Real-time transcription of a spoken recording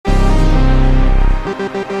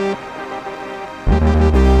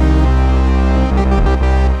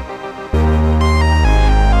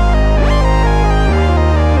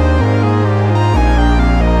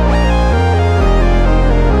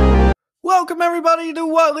Welcome everybody to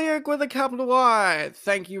What Lyric with a capital Y.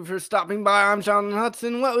 Thank you for stopping by. I'm Jonathan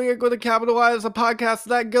Hudson. What Lyric with a capital Y is a podcast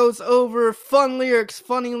that goes over fun lyrics,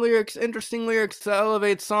 funny lyrics, interesting lyrics to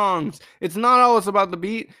elevate songs. It's not always about the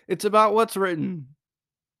beat, it's about what's written.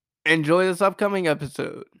 Enjoy this upcoming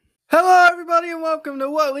episode. Hello everybody and welcome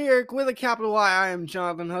to What Lyric with a capital Y. I am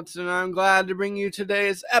Jonathan Hudson and I'm glad to bring you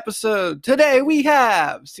today's episode. Today we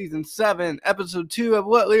have Season 7, Episode 2 of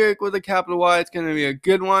What Lyric with a capital Y. It's going to be a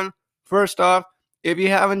good one. First off, if you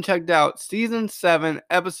haven't checked out Season 7,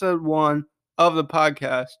 Episode 1 of the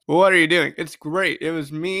podcast, well, what are you doing? It's great. It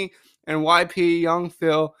was me and YP, Young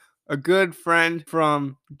Phil, a good friend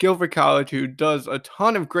from Guilford College who does a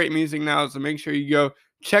ton of great music now, so make sure you go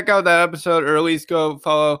check out that episode, or at least go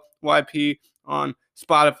follow YP on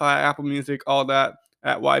Spotify, Apple Music, all that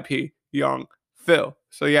at YP Young Phil.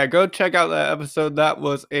 So yeah, go check out that episode. That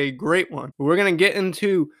was a great one. We're going to get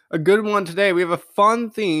into a good one today. We have a fun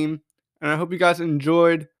theme, and I hope you guys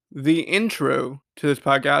enjoyed the intro to this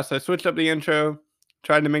podcast. I switched up the intro,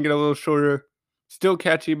 tried to make it a little shorter, still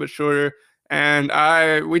catchy, but shorter. And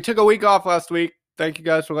we took a week off last week. Thank you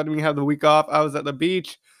guys for letting me have the week off. I was at the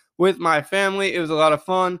beach with my family. It was a lot of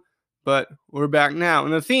fun, but we're back now.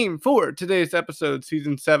 And the theme for today's episode,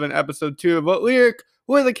 Season 7, Episode 2 of What Lyric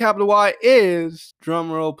with a capital Y is,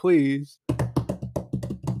 drumroll please,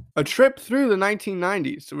 a trip through the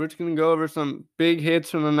 1990s. So we're just going to go over some big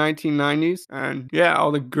hits from the 1990s. And yeah,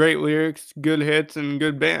 all the great lyrics, good hits, and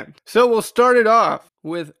good band. So we'll start it off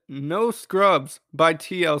with No Scrubs by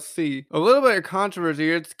TLC. A little bit of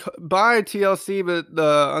controversy. It's by TLC, but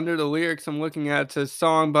under the lyrics I'm looking at, it says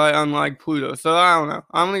song by Unlike Pluto. So I don't know.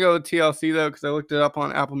 I'm going to go with TLC though, because I looked it up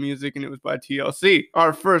on Apple Music and it was by TLC.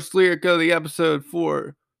 Our first lyric of the episode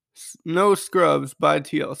for No Scrubs by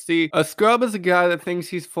TLC. A scrub is a guy that thinks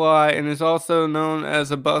he's fly and is also known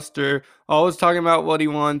as a buster, always talking about what he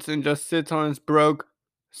wants and just sits on his broke.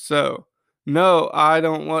 So, no, I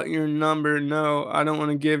don't want your number. No, I don't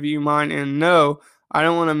want to give you mine. And no, I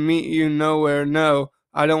don't want to meet you nowhere. No,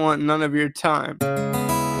 I don't want none of your time.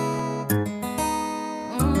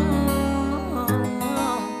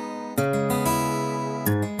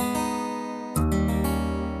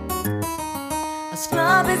 A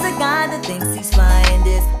scrub is a guy that thinks he's fly and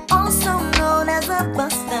is also known as a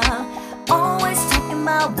buster, always talking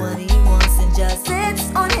about what he wants and just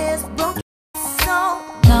sits on his broke. So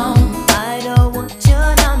no, I don't want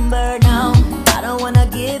your number. No, I don't wanna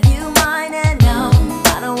give you mine. And no,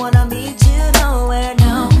 I don't wanna meet you nowhere.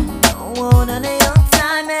 No, don't want none of your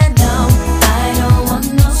time. And no, I don't want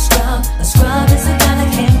no scrub. A scrub is a guy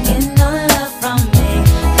that can't get no love from me,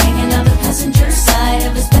 hanging on the passenger side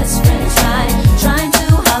of his best friend's ride, trying to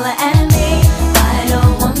holler at me. I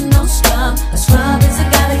don't want no scrub. A scrub is a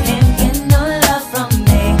guy that can't get no love from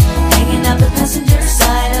me, hanging out the passenger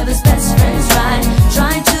side of his best friend's ride,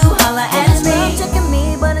 trying to holler at me. He's checking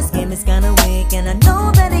me, but his game is kinda weak, and I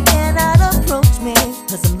know that he cannot approach me,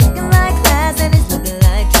 cause I'm looking like glass and he's looking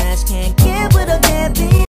like trash. Can't get with a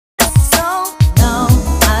deadbeat. So no,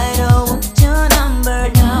 I don't want your number.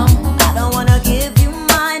 No, I don't wanna give you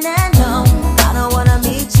mine. And no, I don't wanna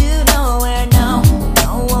meet you nowhere. No,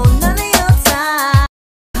 don't want none of your time.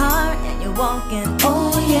 Car and you're walking,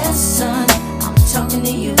 oh yes son, I'm talking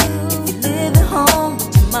to you. If you live at home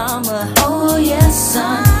with your mama, oh yes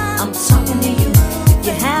son, I'm talking to you. If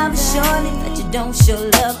you have a shorty that you don't show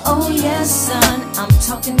love, oh yes son, I'm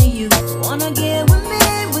talking to you. Wanna get with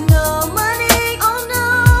me with no money? Oh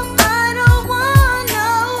no, I don't want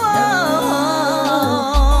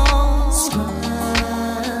no scrub.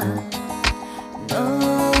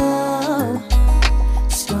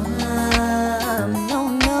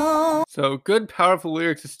 No. So good, powerful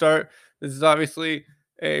lyrics to start. This is obviously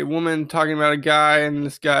a woman talking about a guy, and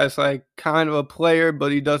this guy's like kind of a player,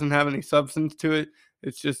 but he doesn't have any substance to it.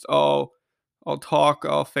 It's just all talk,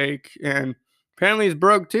 all fake, and apparently he's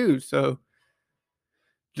broke too. So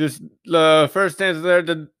just the first stanza there,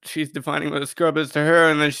 she's defining what a scrub is to her,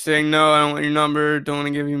 and then she's saying, no, I don't want your number, don't want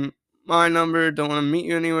to give you my number, don't want to meet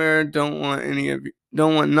you anywhere, don't want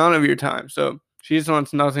none of your time. So she just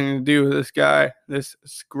wants nothing to do with this guy, this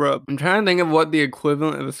scrub. I'm trying to think of what the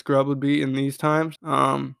equivalent of a scrub would be in these times.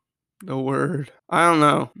 The word, I don't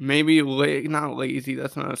know. Maybe not lazy.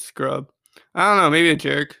 That's not a scrub. I don't know. Maybe a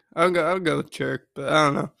jerk. I'll go with jerk, but I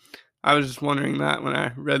don't know. I was just wondering that when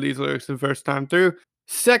I read these lyrics the first time through.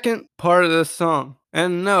 Second part of this song.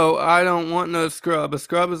 And no, I don't want no scrub. A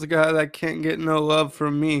scrub is a guy that can't get no love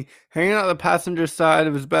from me, hanging out the passenger side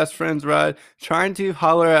of his best friend's ride, trying to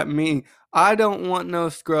holler at me. I don't want no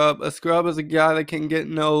scrub. A scrub is a guy that can get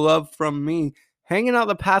no love from me, hanging out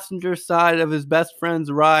the passenger side of his best friend's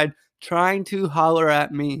ride, trying to holler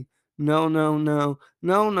at me. No, no, no,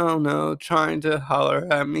 no, no, no, trying to holler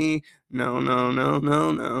at me. No, no, no,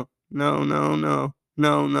 no, no, no, no, no,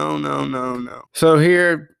 no, no, no, no, no. So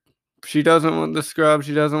here, she doesn't want the scrub.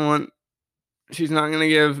 She's not gonna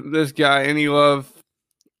give this guy any love.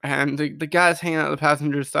 And the guy's hanging out the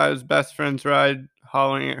passenger side of his best friend's ride,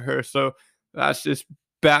 hollering at her. So that's just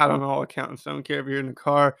bad on all accounts. I don't care if you're in a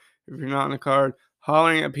car, if you're not in a car,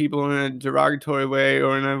 hollering at people in a derogatory way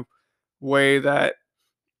or in a way that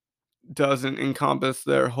doesn't encompass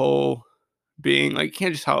their whole being. Like, you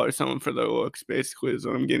can't just holler at someone for their looks, basically, is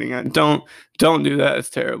what I'm getting at. Don't do that. It's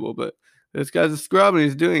terrible. But this guy's a scrub and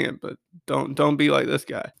he's doing it, but don't be like this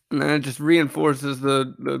guy. And then it just reinforces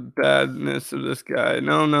the badness of this guy.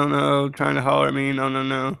 No, no, no, trying to holler at me. No, no,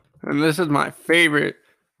 no. And this is my favorite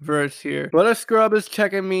verse here. But a scrub is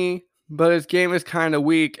checking me, but his game is kind of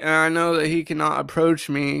weak, and I know that he cannot approach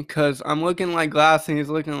me because I'm looking like glass and he's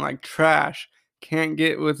looking like trash. Can't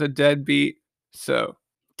get with a deadbeat. So,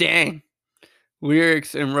 dang.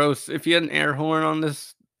 Lyrics and roasts. If you had an air horn on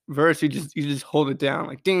this verse, you just hold it down,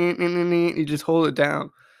 like ding, ding, ding, ding. You just hold it down,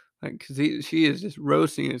 like, because she is just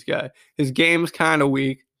roasting this guy. His game's kind of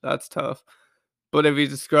weak. That's tough. But if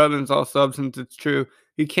he's a scrub and it's all substance, it's true.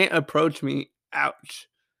 He can't approach me. Ouch.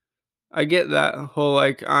 I get that whole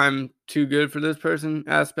like I'm too good for this person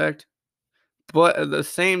aspect, but at the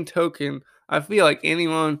same token, I feel like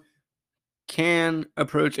anyone can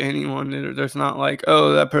approach anyone. There's not like,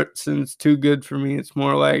 oh, that person's too good for me. It's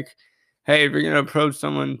more like, hey, if you're gonna approach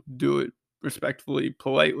someone, do it respectfully,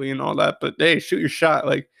 politely, and all that. But hey, shoot your shot.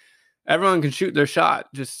 Like, everyone can shoot their shot.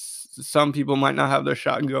 Just some people might not have their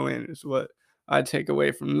shot go in, is what I take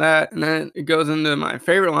away from that. And then it goes into my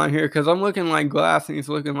favorite line here, because I'm looking like glass and he's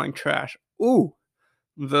looking like trash. Ooh,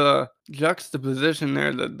 the juxtaposition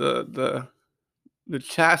there, the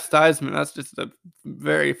chastisement, that's just a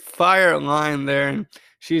very fire line there. And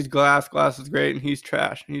she's glass is great, and he's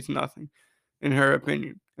trash, and he's nothing, in her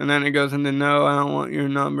opinion. And then it goes into, no, I don't want your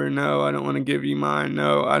number. No, I don't want to give you mine.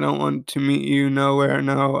 No, I don't want to meet you nowhere.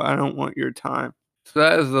 No, I don't want your time. So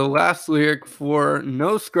that is the last lyric for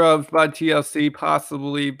No Scrubs by TLC,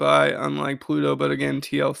 possibly by Unlike Pluto, but again,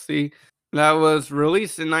 TLC. That was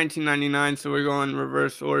released in 1999, so we're going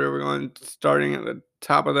reverse order. We're going starting at the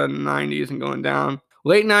top of the 90s and going down.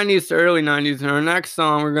 Late 90s to early 90s, and our next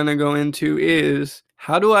song we're going to go into is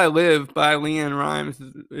How Do I Live by LeAnn Rimes.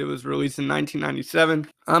 It was released in 1997.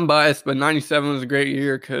 I'm biased, but 97 was a great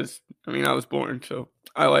year because, I mean, I was born, so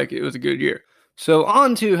I like it. It was a good year. So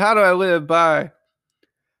on to How Do I Live by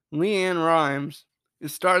LeAnn Rimes. It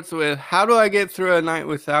starts with, how do I get through a night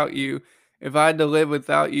without you? If I had to live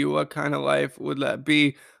without you, what kind of life would that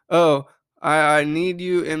be? Oh, I need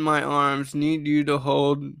you in my arms, need you to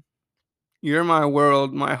hold. You're my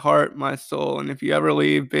world, my heart, my soul. And if you ever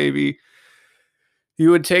leave, baby, you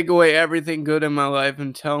would take away everything good in my life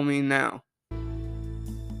and tell me now.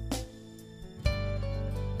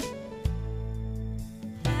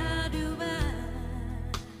 How do I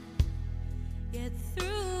get through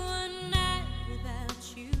a night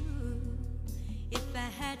without you? If I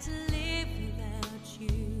had to live without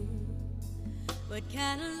you, what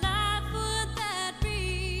kind of life would that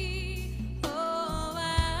be? Oh,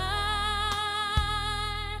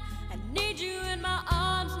 I need you in my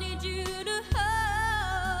arms, need you to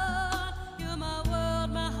hold. You're my world,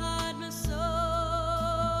 my heart, my soul.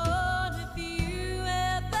 If you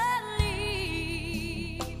ever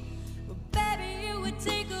leave, well, baby, you would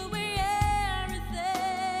take away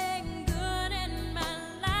everything good in my life.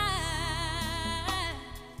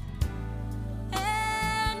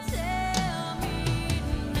 And tell me now,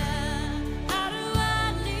 how do I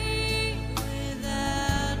live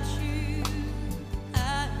without you? I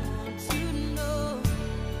want to know.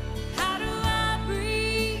 How do I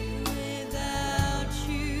breathe without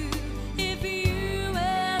you? If you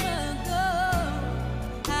ever go,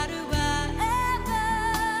 how do I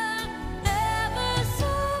ever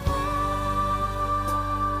survive?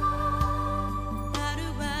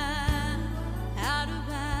 How do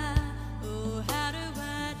I, oh, how do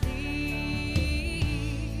I live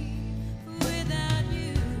without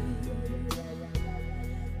you?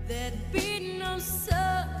 There'd be no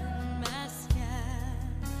sun in my sky.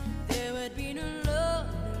 There would be no love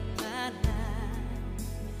in my life.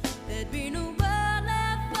 There'd be no world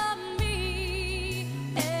left for me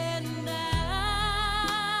and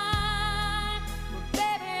I. Well,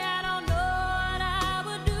 baby, I don't know what I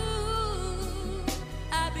would do.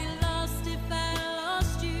 I'd be lost if I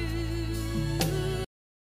lost you.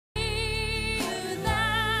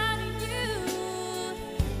 Without you,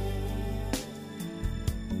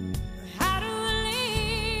 how do I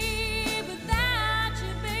live without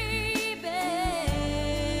you, baby?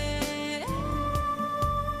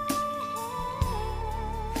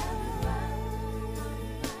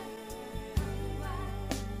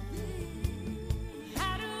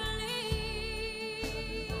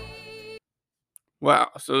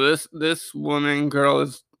 Wow. So this woman, girl,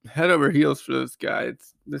 is head over heels for this guy.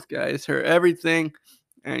 This guy is her everything,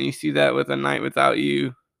 and you see that with A Night Without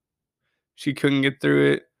You. She couldn't get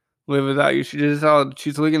through it. Live Without You. She's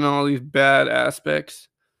looking at all these bad aspects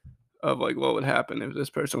of like what would happen if this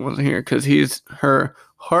person wasn't here, because he's her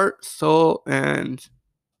heart, soul, and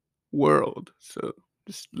world. So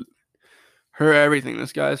just her everything.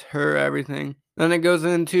 This guy's her everything. Then it goes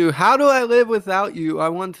into, how do I live without you? I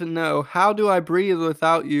want to know. How do I breathe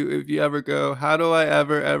without you if you ever go? How do I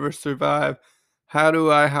ever survive? How do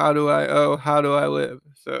I live?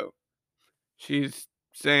 So she's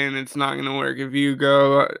saying it's not going to work. If you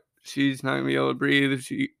go, she's not going to be able to breathe.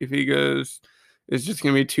 If he goes, it's just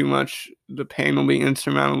going to be too much. The pain will be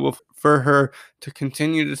insurmountable for her to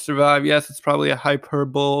continue to survive. Yes, it's probably a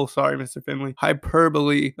hyperbole. Sorry, Mr. Finley.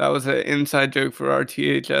 Hyperbole. That was an inside joke for our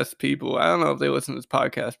THS people. I don't know if they listen to this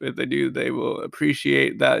podcast, but if they do, they will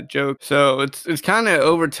appreciate that joke. So it's kind of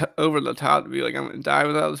over the top to be like, I'm going to die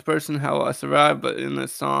without this person. How will I survive? But in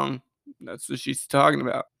this song, that's what she's talking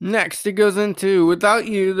about. Next, it goes into, without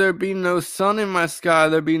you, there'd be no sun in my sky,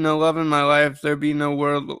 there'd be no love in my life, there'd be no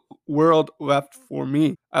world left for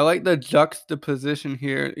me. I like the juxtaposition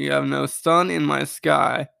here. You have no sun in my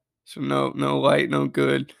sky, so no light, no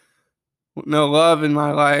good. No love in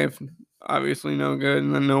my life, obviously no good,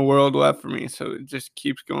 and then no world left for me. So it just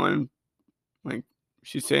keeps going. Like,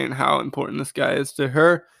 she's saying how important this guy is to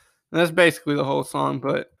her. And that's basically the whole song,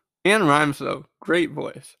 but LeAnn Rimes, though, great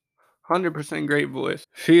voice. 100% great voice.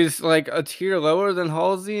 She's like a tier lower than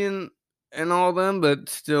Halsey and all them, but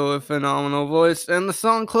still a phenomenal voice. And the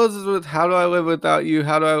song closes with, how do I live without you?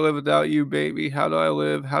 How do I live without you, baby? How do I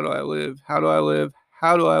live? How do I live? How do I live?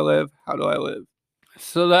 How do I live? How do I live?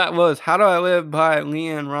 So that was How Do I Live by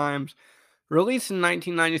LeAnn Rimes. Released in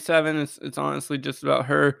 1997. It's honestly just about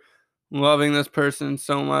her loving this person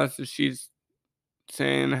so much that she's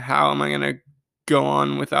saying, how am I going to go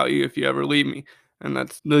on without you if you ever leave me? And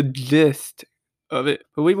that's the gist of it.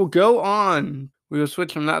 But we will go on. We will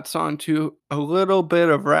switch from that song to a little bit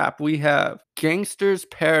of rap. We have Gangsta's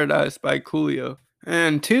Paradise by Coolio.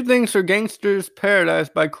 And two things for Gangsta's Paradise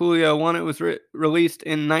by Coolio. One, it was released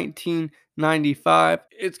in 1995.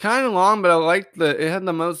 It's kind of long, but I liked it had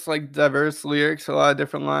the most like diverse lyrics, a lot of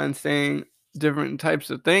different lines saying different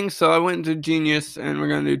types of things. So I went to Genius, and we're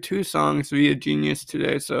going to do two songs via Genius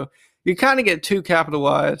today. So you kind of get two capital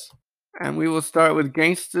Y's. And we will start with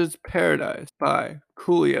Gangsta's Paradise by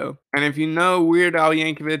Coolio. And if you know Weird Al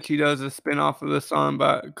Yankovic, he does a spin-off of the song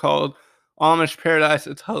called Amish Paradise.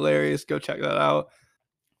 It's hilarious. Go check that out.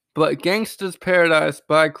 But Gangsta's Paradise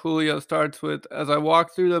by Coolio starts with, as I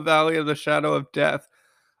walk through the valley of the shadow of death,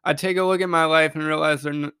 I take a look at my life and realize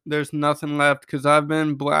there's nothing left, because I've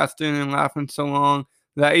been blasting and laughing so long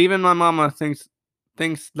that even my mama thinks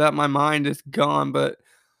that my mind is gone, but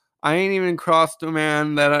I ain't even crossed a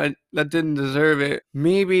man that didn't deserve it.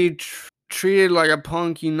 Me be treated like a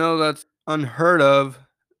punk, that's unheard of.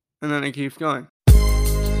 And then it keeps going.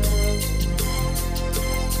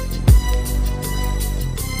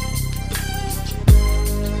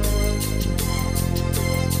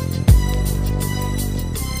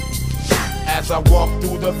 As I walk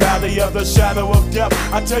through the valley of the shadow of death,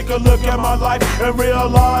 I take a look at my life and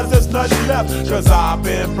realize there's nothing left. Cause I've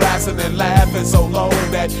been blasting and laughing so long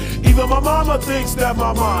that even my mama thinks that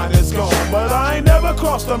my mind is gone. But I ain't never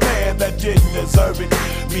crossed a man that didn't deserve it.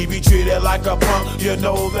 Me be treated like a punk,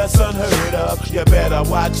 that's unheard of. You better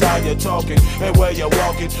watch how you're talking and where you're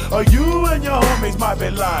walking, or you and your homies might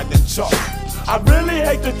be lying in chalk. I really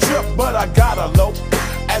hate the trip, but I gotta low.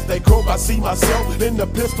 As they croak, I see myself in the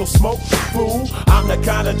pistol smoke. Fool, I'm the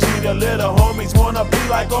kind of G the little homies wanna be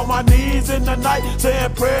like, on my knees in the night,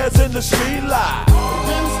 saying prayers in the street light.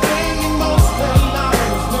 Been spending most of their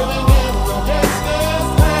lives living in the gangster's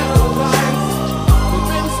paradise. We've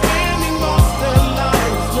been spending most of their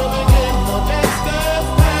lives living in the gangster's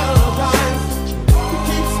paradise. We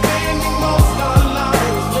keep spending most of our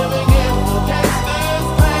lives living in the gangster's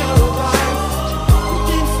paradise. We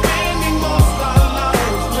keep spending most of our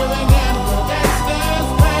lives living in the gangster's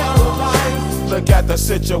paradise. Look at the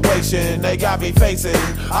situation they got me facing.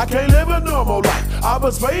 I can't live a normal life. I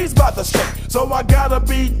was raised by the state, so I gotta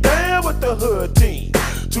be down with the hood team.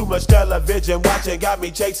 Too much television watching got me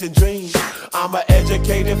chasing dreams. I'm an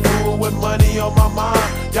educated fool with money on my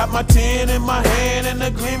mind. Got my tin in my hand and a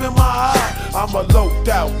gleam in my eye. I'm a loped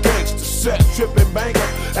out gangster, set tripping banker,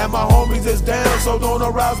 and my homies is down, so don't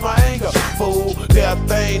arouse my anger. Fool, death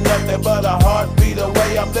ain't nothing but a heartbeat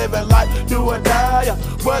away. I'm living life, do or die.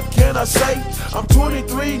 What can I say? I'm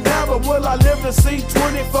 23 now, but will I live to see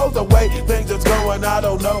 24? The way things is going, I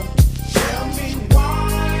don't know. Tell me,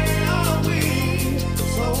 why are we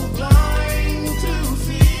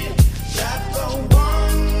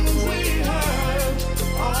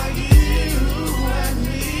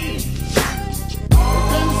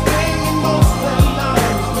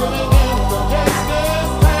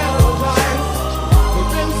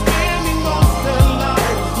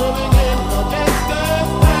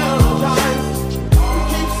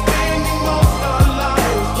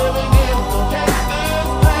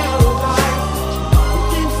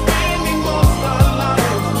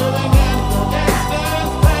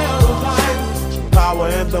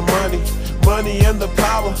and the money, money and the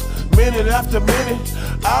power. Minute after minute,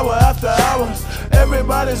 hour after hour,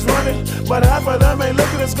 everybody's running, but half of them ain't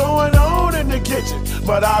looking what's going on in the kitchen.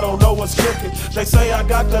 But I don't know what's cooking. They say I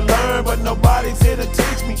got to learn, but nobody's here to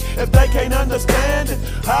teach me. If they can't understand it,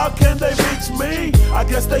 how can they reach me? I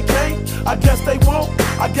guess they can't, I guess they won't,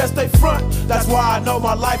 I guess they front. That's why I know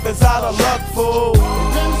my life is out of luck, fool.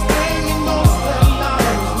 Been spending most of their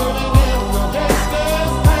lives living in the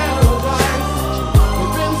gangster's paradise.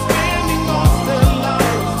 They've been spending most of their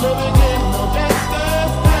lives living in the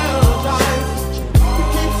gangster's paradise. We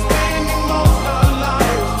keep spending most of our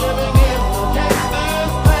lives living in the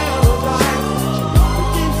gangster's paradise. We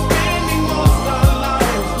keep spending most of our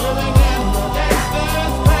lives living in the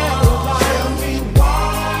gangster's paradise. Tell me why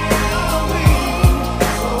are we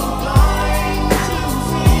so blind to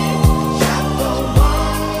see that the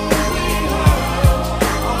ones we hurt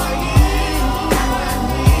are you and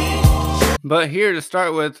me? But here to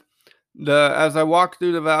start with, as I walk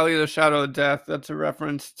through the valley of the shadow of death, that's a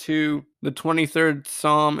reference to the 23rd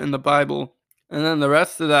Psalm in the Bible. And then the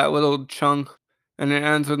rest of that little chunk, and it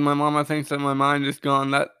ends with my mama thinks that my mind is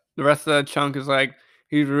gone. That the rest of that chunk is like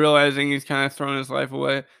he's realizing he's kind of thrown his life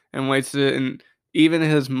away and wasted it. And even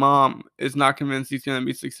his mom is not convinced he's going to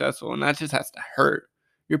be successful. And that just has to hurt.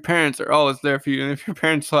 Your parents are always there for you. And if your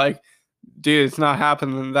parents are like, dude, it's not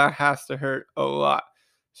happening, that has to hurt a lot.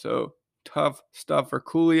 So tough stuff for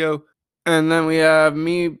Coolio. And then we have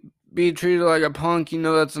me be treated like a punk. You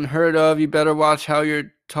know that's unheard of. You better watch how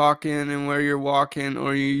you're talking and where you're walking,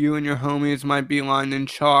 or you and your homies might be lined in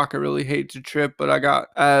chalk. I really hate to trip, but I got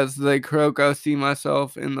as they croak, I see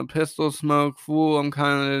myself in the pistol smoke. Fool, I'm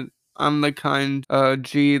the kind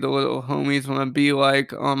G the little homies want to be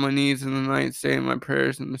like, on my knees in the night, saying my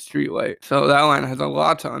prayers in the streetlight. So that line has a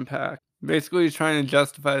lot to unpack. Basically, he's trying to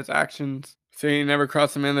justify his actions, saying he never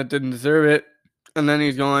crossed a man that didn't deserve it. And then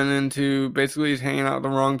he's going into, basically he's hanging out with the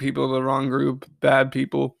wrong people, the wrong group, bad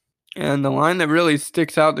people. And the line that really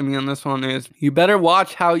sticks out to me on this one is, you better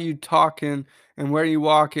watch how you talking and where you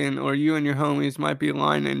walking, or you and your homies might be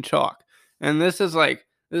lined in chalk. And this is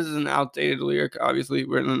an outdated lyric. Obviously,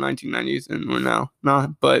 we're in the 1990s and we're now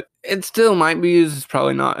not, but it still might be used. It's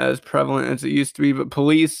probably not as prevalent as it used to be. But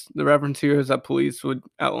police, the reference here is that police would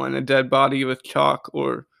outline a dead body with chalk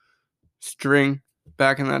or string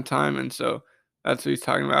back in that time. And so that's what he's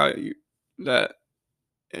talking about. That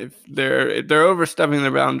if they're overstepping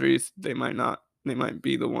their boundaries, they might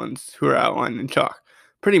be the ones who are outlined in chalk.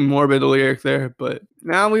 Pretty morbid lyric there, but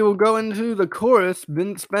now we will go into the chorus.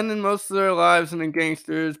 Been spending most of their lives in a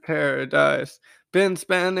gangster's paradise. Been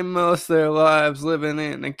spending most of their lives living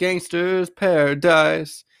in a gangster's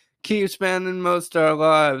paradise. Keep spending most of our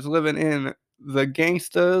lives living in the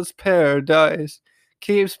gangster's paradise.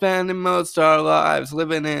 Keep spending most of our lives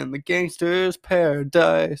living in the gangster's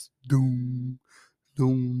paradise. Doom,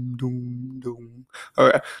 doom, doom, doom.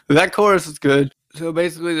 Alright, that chorus is good. So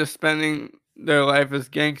basically they're spending their life as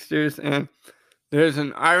gangsters, and there's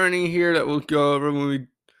an irony here that we'll go over when we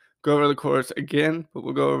go over the chorus again, but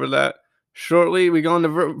we'll go over that shortly. We go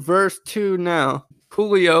into verse 2 now.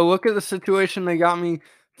 Coolio, look at the situation they got me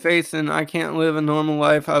facing. I can't live a normal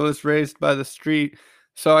life. I was raised by the street,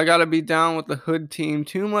 so I gotta be down with the hood team.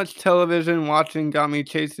 Too much television watching got me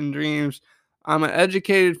chasing dreams. I'm an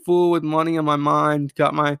educated fool with money on my mind.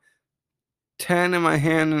 Got my 10 in my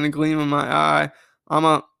hand and a gleam in my eye. I'm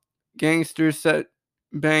a gangster set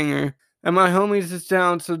banger. And my homies is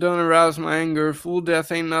down, so don't arouse my anger. Fool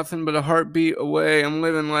death ain't nothing but a heartbeat away. I'm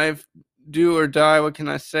living life, do or die, what can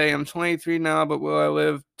I say? I'm 23 now, but will I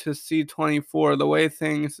live to see 24? The way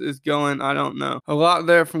things is going, I don't know. A lot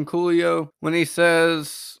there from Coolio when he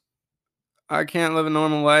says, I can't live a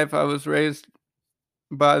normal life. I was raised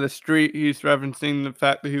by the street. He's referencing the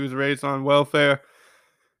fact that he was raised on welfare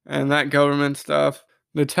and that government stuff.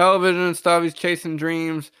 The television stuff, he's chasing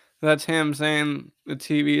dreams. That's him saying the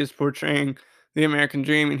TV is portraying the American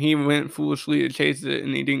dream, and he went foolishly to chase it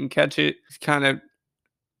and he didn't catch it. He's kind of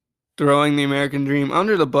throwing the American dream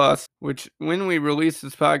under the bus, which when we release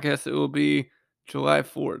this podcast, it will be July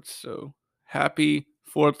 4th. So happy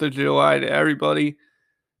 4th of July to everybody.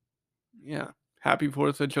 Yeah, happy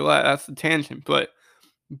 4th of July. That's the tangent. But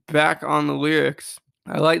back on the lyrics,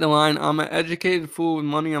 I like the line, I'm an educated fool with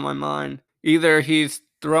money on my mind. Either he's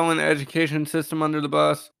throwing the education system under the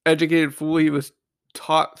bus, educated fool, he was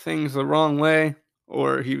taught things the wrong way,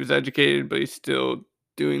 or he was educated, but he's still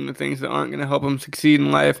doing the things that aren't going to help him succeed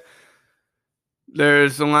in life.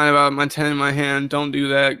 There's a line about my 10 in my hand. Don't do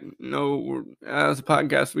that. No, as a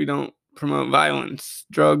podcast, we don't promote violence,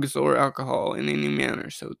 drugs, or alcohol in any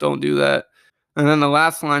manner. So don't do that. And then the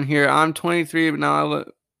last line here, I'm 23, but now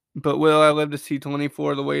but will I live to see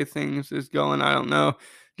 24? The way things is going, I don't know.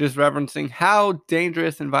 Just referencing how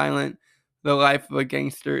dangerous and violent the life of a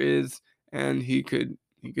gangster is, and he could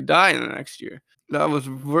die in the next year. That was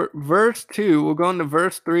verse 2. We'll go into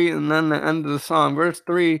verse 3 and then the end of the song. Verse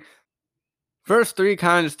 3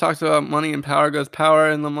 kind of just talks about money and power. Goes power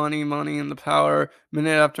and the money, money and the power.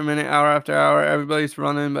 Minute after minute, hour after hour, everybody's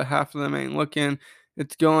running, but half of them ain't looking.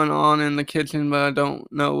 It's going on in the kitchen, but I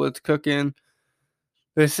don't know what's cooking.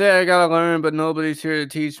 They say I gotta learn, but nobody's here to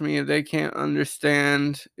teach me. If they can't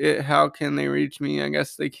understand it, how can they reach me? I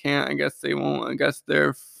guess they can't. I guess they won't. I guess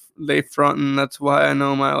they frontin'. That's why I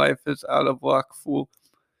know my life is out of luck, fool.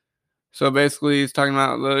 So basically, he's talking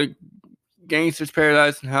about the gangster's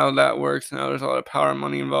paradise and how that works, and how there's a lot of power and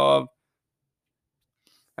money involved.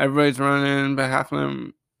 Everybody's running, but half of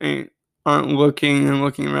them aren't looking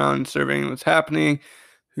around and surveying what's happening.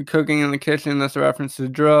 Cooking in the kitchen, that's a reference to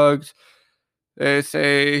drugs. They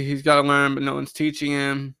say he's got to learn, but no one's teaching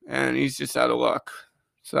him, and he's just out of luck.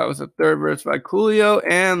 So that was the third verse by Coolio,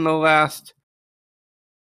 and the last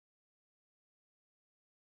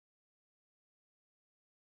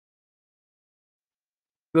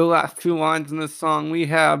two lines in this song. We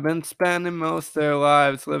have been spending most of their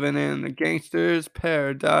lives living in the gangster's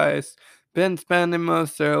paradise. Been spending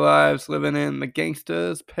most of their lives living in the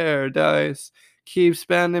gangster's paradise. Keep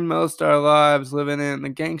spending most of our lives living in the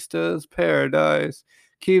gangster's paradise.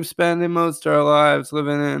 Keep spending most of our lives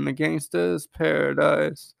living in the gangster's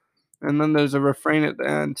paradise. And then there's a refrain at the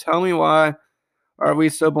end. Tell me why are we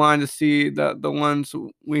so blind to see that the ones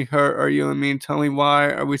we hurt are you and me? Tell me why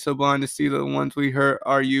are we so blind to see that the ones we hurt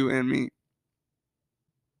are you and me?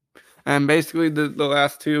 And basically the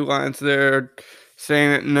last two lines there are saying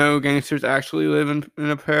that no gangsters actually live in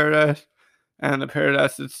a paradise. And the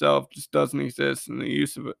paradise itself just doesn't exist, and the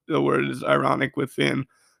use of the word is ironic within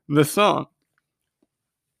the song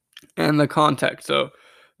and the context. So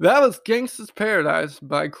that was Gangsta's Paradise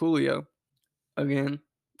by Coolio. Again,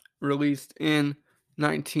 released in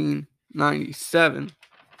 1997.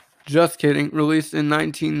 Just kidding. Released in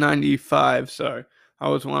 1995. Sorry, I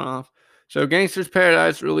was one off. So Gangsta's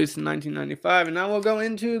Paradise, released in 1995. And now we'll go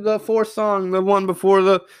into the fourth song, the one before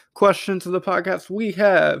the questions of the podcast. We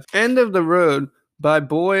have End of the Road by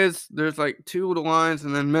Boys. There's like two little lines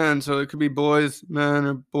and then men. So it could be boys, men,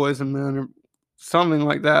 or boys and men, or something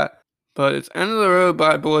like that. But it's End of the Road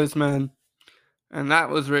by Boys, Men. And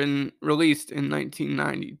that was released in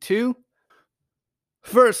 1992.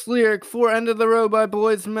 First lyric for End of the Road by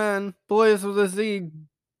Boys, Men, Boys with a Z,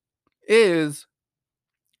 is...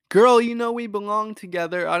 Girl, you know we belong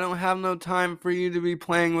together. I don't have no time for you to be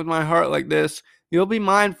playing with my heart like this. You'll be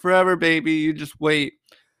mine forever, baby. You just wait.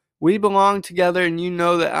 We belong together and you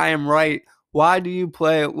know that I am right. Why do you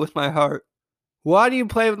play with my heart? Why do you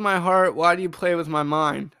play with my heart? Why do you play with my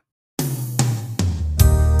mind?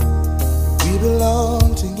 We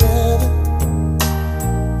belong together,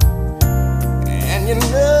 and you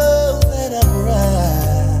know that I'm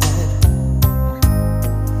right.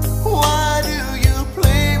 Why do you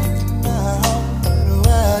play with my heart?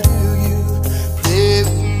 Why do you play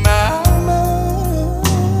with my mind?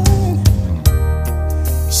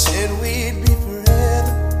 You said we'd be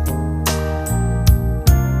forever,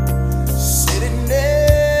 said it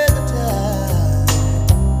never died.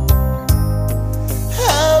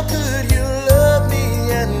 How could you love me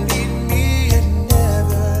and leave me and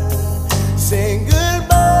never say goodbye?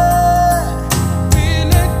 When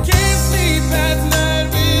I can't sleep at night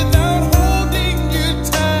without holding you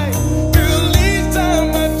tight, girl, each time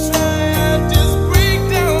I try, I just break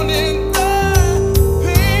down and die.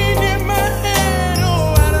 Pain in my head,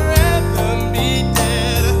 oh, I'd rather be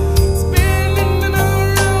dead, spinning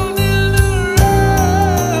around in a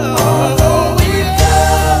row. Although we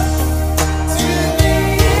got to the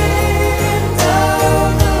end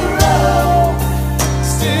of the road,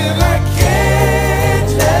 still I can't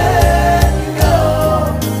let go.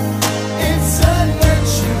 It's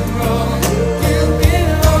unnatural. You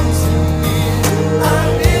belong to me, I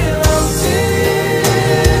belong to you.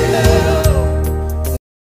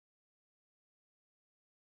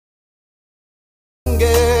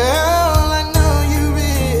 Girl, I know you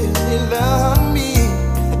really love me.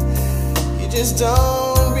 You just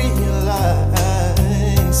don't realize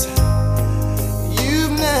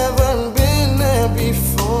you've never been there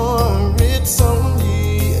before. It's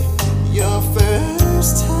only your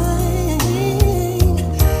first time.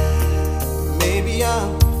 Maybe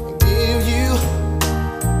I'll forgive you.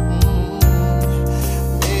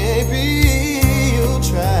 Maybe you'll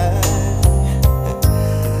try.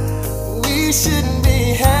 We shouldn't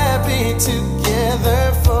be happy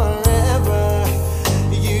together forever,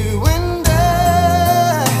 you and I.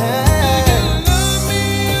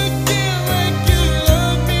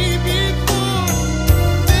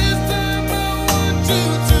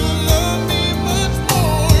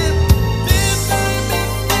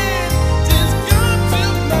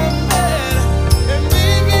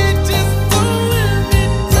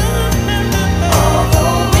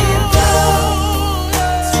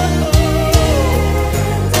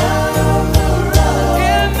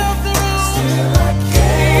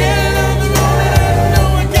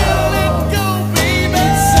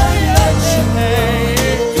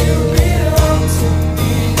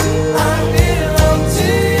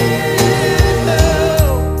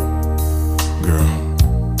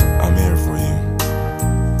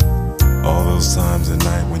 those times at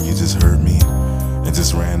night when you just hurt me and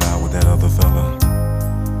just ran out with that other fella?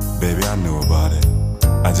 Baby, I knew about it.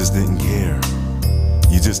 I just didn't care.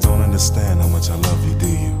 You just don't understand how much I love you, do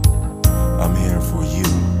you? I'm here for you.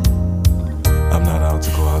 I'm not out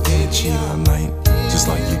to go out there and cheat all night, just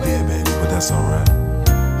like you did, baby, but that's alright.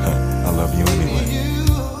 I love you anyway,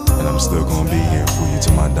 and I'm still gonna be here for you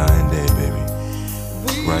till my dying day, baby.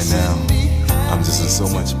 Right now, I'm just in so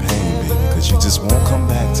much pain, baby, cause you just won't come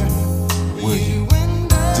back to me, will you?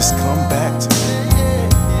 Just come back to me.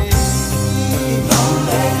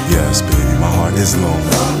 Yes, baby, my heart is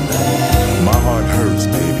lonely. My heart hurts,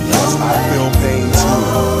 baby, yes, I feel pain too.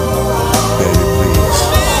 Baby, please.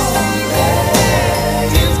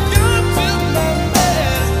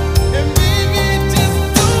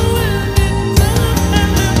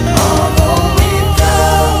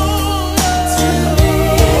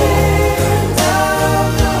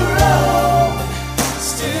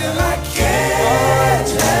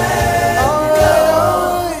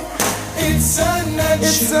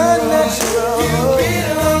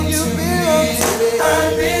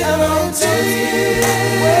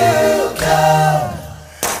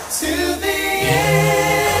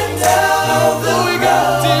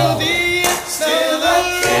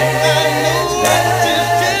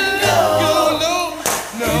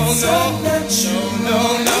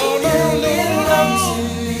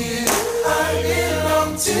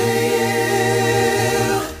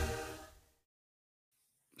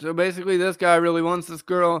 So basically, this guy really wants this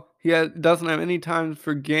girl. Doesn't have any time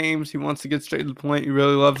for games. He wants to get straight to the point. He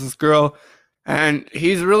really loves this girl. And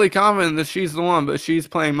he's really confident that she's the one, but she's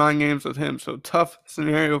playing mind games with him. So tough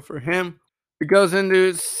scenario for him. It goes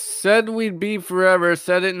into, said we'd be forever,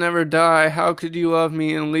 said it never die. How could you love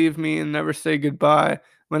me and leave me and never say goodbye?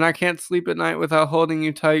 When I can't sleep at night without holding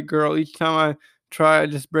you tight, girl. Each time I try, I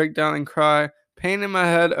just break down and cry. Pain in my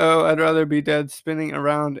head, oh, I'd rather be dead, spinning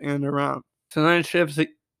around and around. So then it shifts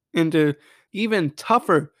into even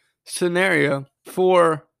tougher scenario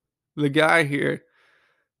for the guy here.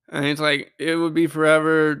 And it's like, it would be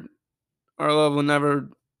forever. Our love will never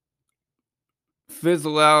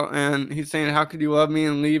fizzle out. And he's saying, how could you love me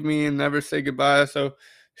and leave me and never say goodbye? So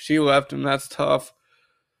she left him. That's tough.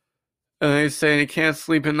 And he's saying he can't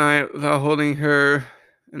sleep at night without holding her.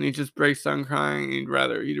 And he just breaks down crying. He'd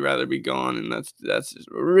rather be gone. And that's just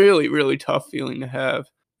a really, really tough feeling to have.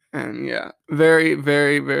 And yeah, very,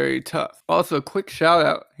 very, very tough. Also, quick shout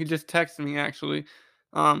out. He just texted me actually.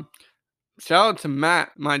 Shout out to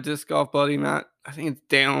Matt, my disc golf buddy, Matt. I think it's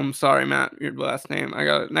Dale. I'm sorry, Matt, your last name.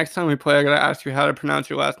 Next time we play, I gotta ask you how to pronounce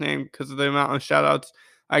your last name because of the amount of shout outs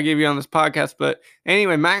I gave you on this podcast. But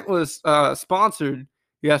anyway, Matt was sponsored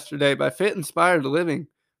yesterday by Fit Inspired Living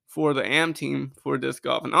for the AM team for disc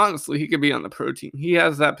golf. And honestly, he could be on the pro team. He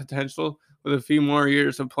has that potential with a few more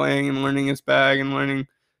years of playing and learning his bag and learning,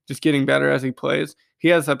 just getting better as he plays. He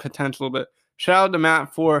has that potential, but shout out to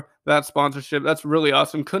Matt for that sponsorship. That's really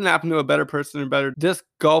awesome. Couldn't happen to a better person or better disc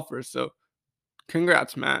golfer. So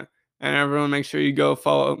congrats, Matt. And everyone, make sure you go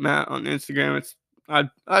follow Matt on Instagram. I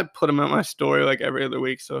put him on my story like every other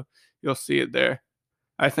week, so you'll see it there.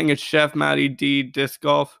 I think it's Chef Matty D Disc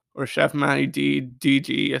Golf or Chef Matty D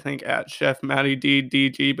DG. I think at Chef Matty D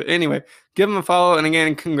DG. But anyway, give him a follow. And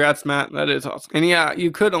again, congrats, Matt. That is awesome. And yeah,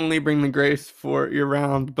 you could only bring the Grace for your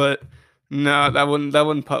round, but no, that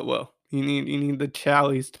wouldn't putt well. You need the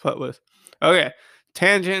Challies to putt with. Okay,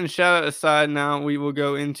 tangent and shout out aside. Now we will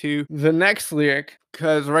go into the next lyric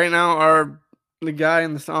because right now the guy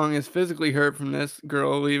in the song is physically hurt from this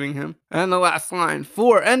girl leaving him. And the last line,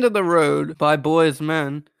 for End of the Road by Boys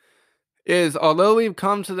Men, is, although we've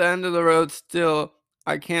come to the end of the road, still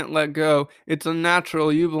I can't let go. It's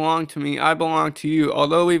unnatural. You belong to me. I belong to you.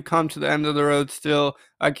 Although we've come to the end of the road, still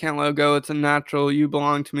I can't let go. It's unnatural. You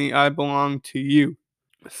belong to me. I belong to you.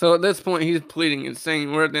 So at this point, he's pleading and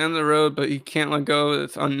saying we're at the end of the road, but he can't let go.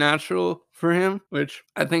 It's unnatural for him, which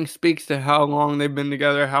I think speaks to how long they've been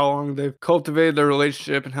together, how long they've cultivated their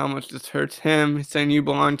relationship, and how much this hurts him. He's saying you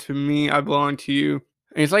belong to me. I belong to you.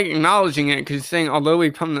 And he's like acknowledging it because he's saying, although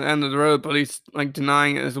we've come to the end of the road, but he's like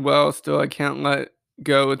denying it as well. Still, I can't let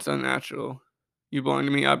go. It's unnatural. You belong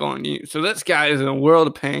to me. I belong to you. So this guy is in a world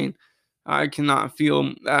of pain. I cannot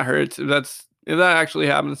feel that hurts. If that actually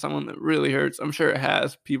happened to someone, that really hurts. I'm sure it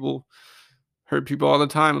has. People hurt people all the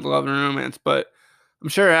time with love and romance, but I'm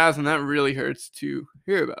sure it has, and that really hurts to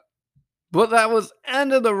hear about. But that was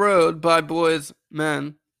End of the Road by Boys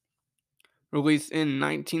Men, released in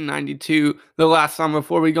 1992, the last song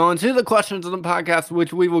before we go into the questions of the podcast,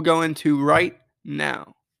 which we will go into right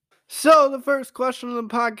now. So, the first question of the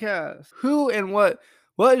podcast, who and what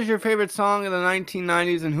what is your favorite song in the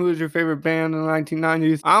 1990s and who is your favorite band in the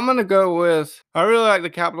 1990s? I'm going to go with, I really like the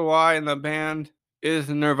capital Y, and the band is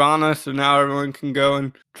Nirvana, so now everyone can go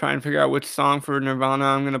and try and figure out which song for Nirvana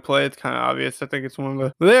I'm going to play. It's kind of obvious. I think it's one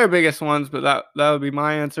of their biggest ones, but that would be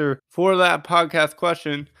my answer for that podcast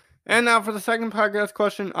question. And now for the second podcast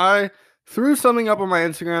question, I threw something up on my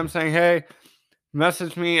Instagram saying, hey,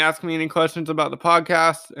 message me, ask me any questions about the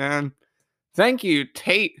podcast, and thank you,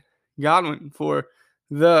 Tate Godwin, for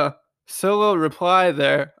the solo reply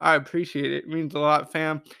there. I appreciate it. It means a lot,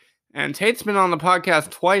 fam. And Tate's been on the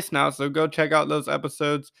podcast twice now, so go check out those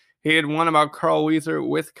episodes. He had one about Carl Weezer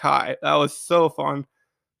with Kai. That was so fun.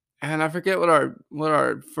 And I forget what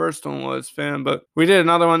our first one was, fam, but we did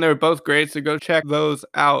another one. They were both great, so go check those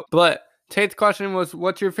out. But Tate's question was,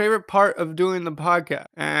 what's your favorite part of doing the podcast?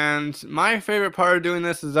 And my favorite part of doing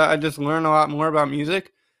this is that I just learn a lot more about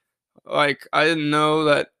music. Like, I didn't know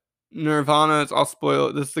that Nirvana's, I'll spoil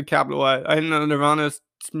it, this is the capital Y. I didn't know Nirvana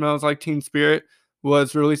Smells Like Teen Spirit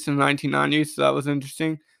was released in the 1990s, so that was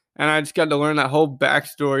interesting. And I just got to learn that whole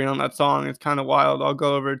backstory on that song. It's kind of wild. I'll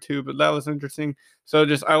go over it too, but that was interesting. So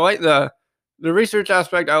just, I like the research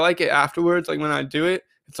aspect. I like it afterwards. Like when I do it,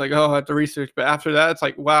 it's like, oh, I have to research. But after that, it's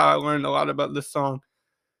like, wow, I learned a lot about this song.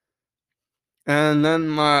 And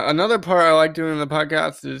then another part I like doing in the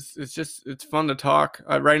podcast is it's fun to talk.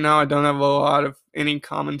 Right now, I don't have a lot of any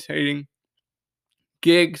commentating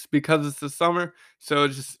gigs because it's the summer. So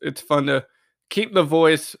it's fun to keep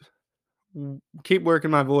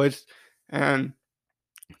working my voice and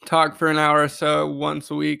talk for an hour or so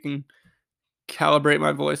once a week and calibrate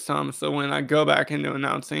my voice some. So when I go back into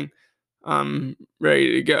announcing, I'm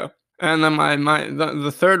ready to go. And then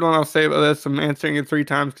the third one I'll say about this, I'm answering it 3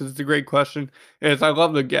 times because it's a great question, is I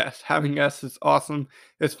love the guests. Having guests is awesome.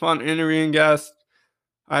 It's fun interviewing guests.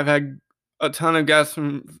 I've had a ton of guests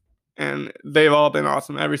and they've all been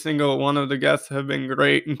awesome. Every single one of the guests have been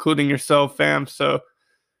great, including yourself, fam. So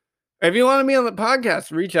if you want to be on the podcast,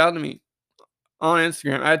 reach out to me on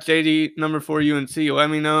Instagram at JD4UNC. Let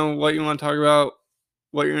me know what you want to talk about,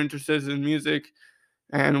 what you're interested in music,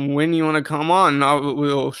 and when you want to come on. I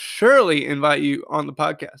will surely invite you on the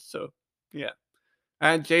podcast. So, yeah.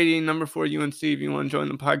 At JD4UNC, if you want to join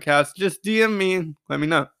the podcast, just DM me and let me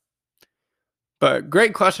know. But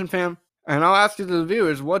great question, fam. And I'll ask you to the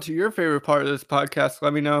viewers, what's your favorite part of this podcast?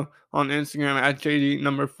 Let me know on Instagram at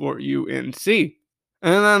JD4UNC.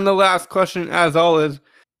 And then the last question, as always,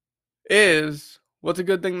 is what's a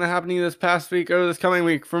good thing that happened to you this past week or this coming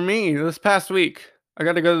week? For me, this past week, I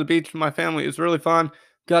got to go to the beach with my family. It was really fun.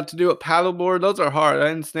 Got to do a paddleboard. Those are hard. I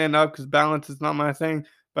didn't stand up because balance is not my thing,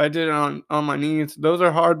 but I did it on my knees. Those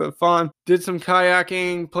are hard but fun. Did some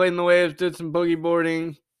kayaking, played in the waves, did some boogie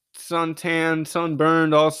boarding, suntan,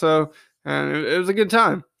 sunburned also, and it was a good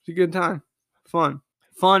time. It was a good time. Fun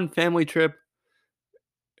family trip.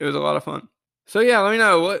 It was a lot of fun. So yeah, let me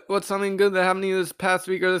know what's something good that happened to you this past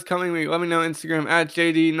week or this coming week. Let me know. Instagram at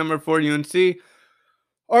JD4UNC.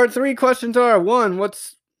 Our 3 questions are: 1,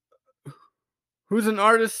 who's an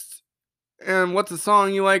artist and what's a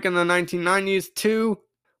song you like in the 1990s? 2,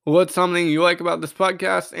 what's something you like about this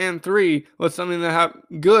podcast? And 3, what's something that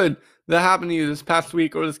happened to you this past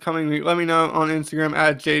week or this coming week? Let me know on Instagram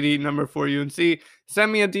at JD4UNC.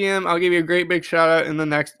 Send me a DM. I'll give you a great big shout out in the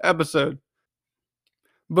next episode.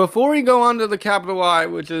 Before we go on to the capital Y,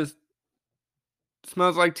 which is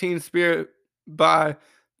Smells Like Teen Spirit by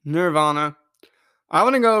Nirvana, I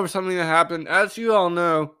want to go over something that happened. As you all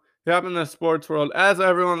know, it happened in the sports world. As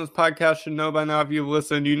everyone on this podcast should know by now, if you've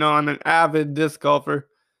listened, you know I'm an avid disc golfer,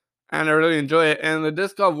 and I really enjoy it. And the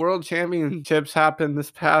Disc Golf World Championships happened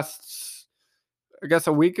this past, I guess,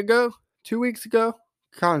 a week ago? 2 weeks ago?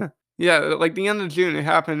 Kind of. Yeah, like the end of June it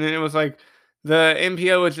happened, and it was like the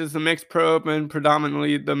MPO, which is the Mixed Pro Open,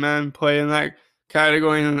 predominantly the men play in that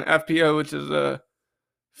category, and the FPO, which is a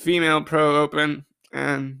Female Pro Open,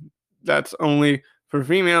 and that's only for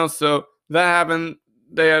females. So that happened.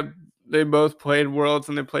 They both played Worlds,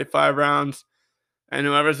 and they played 5 rounds, and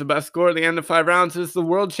whoever's the best score at the end of 5 rounds is the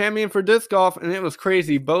world champion for disc golf. And it was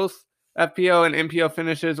crazy. Both FPO and MPO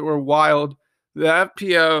finishes were wild. The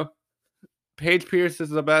FPO, Paige Pierce is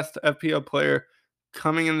the best FPO player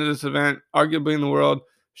coming into this event, arguably in the world.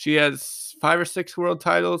 She has 5 or 6 world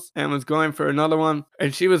titles and was going for another one.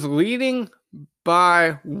 And she was leading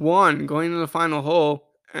by 1 going to the final hole.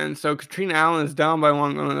 And so Katrina Allen is down by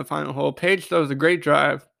 1 going to the final hole. Paige throws a great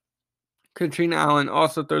drive. Katrina Allen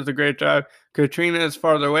also throws a great drive. Katrina is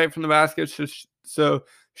farther away from the basket, so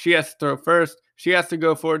she has to throw first. She has to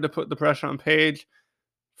go forward to put the pressure on Paige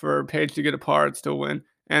for Paige to get a par and still win.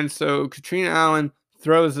 And so Katrina Allen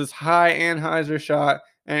throws this high Anheuser shot,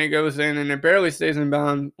 and it goes in, and it barely stays in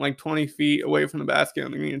bounds, like 20 feet away from the basket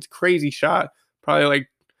on the green. It's a crazy shot, probably like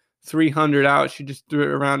 300 out. She just threw it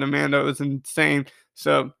around Amanda. It was insane.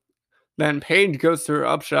 So then Paige goes to her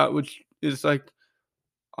upshot, which is like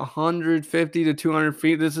 150 to 200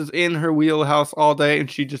 feet. This is in her wheelhouse all day, and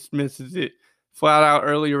she just misses it. Flat out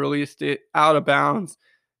early released it out of bounds,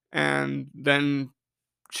 and then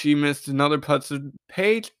she missed another putt. So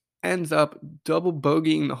Paige ends up double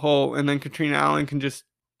bogeying the hole, and then Katrina Allen can just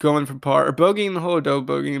go in for par, or bogeying the hole or double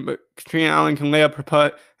bogeying, but Katrina Allen can lay up her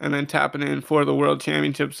putt and then tap it in for the World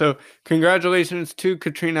Championship. So congratulations to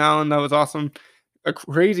Katrina Allen. That was awesome. A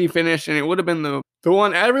crazy finish, and it would have been the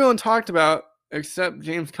one everyone talked about except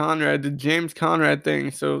James Conrad, the James Conrad thing.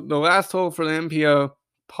 So the last hole for the MPO,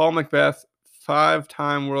 Paul McBeth,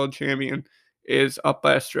 5-time world champion, is up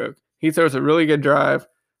by a stroke. He throws a really good drive.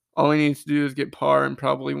 All he needs to do is get par and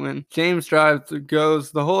probably win. James drives,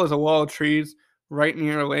 goes, the hole is a wall of trees right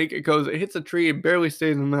near a lake. It hits a tree, it barely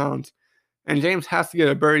stays in bounds. And James has to get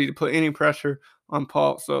a birdie to put any pressure on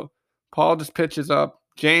Paul. So Paul just pitches up.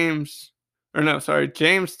 James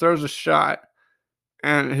throws a shot,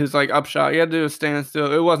 and his like upshot, he had to do a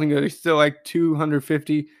standstill. It wasn't good. He's still like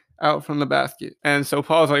 250 out from the basket. And so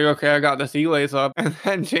Paul's like, okay, I got this. He lays up, and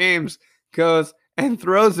then James goes and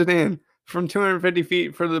throws it in from 250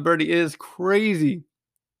 feet for the birdie. It is crazy.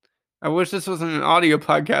 I wish this wasn't an audio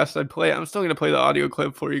podcast. I'd play it. I'm still going to play the audio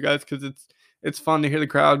clip for you guys because it's fun to hear the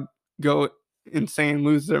crowd go insane,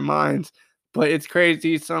 lose their minds. But it's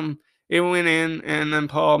crazy. It went in, and then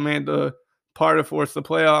Paul made the par to force the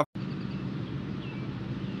playoff.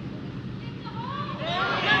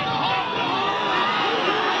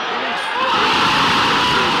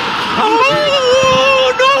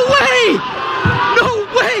 Oh, no way! No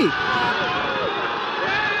way!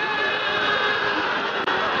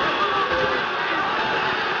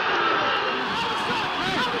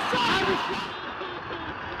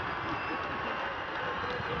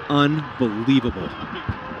 Unbelievable.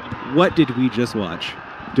 What did we just watch?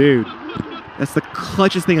 Dude, That's the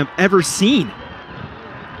clutchest thing I've ever seen.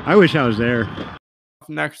 I wish I was there.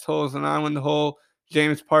 Next hole is an island hole.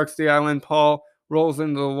 James parks the island. Paul rolls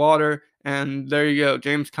into the water, and there you go.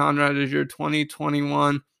 James Conrad is your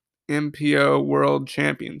 2021 MPO World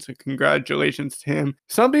Champion. So congratulations to him.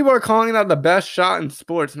 Some people are calling that the best shot in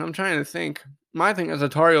sports, and I'm trying to think. My thing as a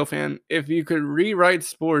Tar Heel fan, if you could rewrite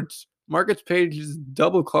sports, Marcus Page's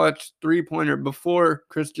double clutch three-pointer before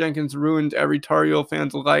Chris Jenkins ruined every Tar Heel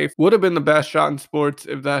fan's life would have been the best shot in sports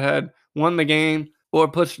if that had won the game or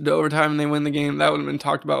pushed it to overtime and they win the game. That would have been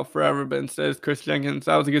talked about forever, but instead it's Chris Jenkins.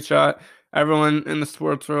 That was a good shot. Everyone in the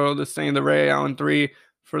sports world is saying the Ray Allen 3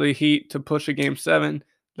 for the Heat to push a Game 7.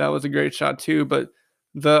 That was a great shot too, but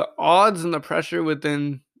the odds and the pressure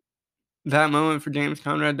within that moment for James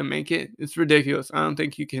Conrad to make it, it's ridiculous. I don't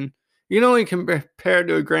think you can only compare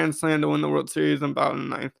to a Grand Slam to win the World Series and bottom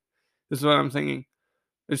ninth. This is what I'm thinking.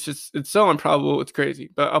 It's so improbable. It's crazy.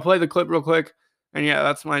 But I'll play the clip real quick. And yeah,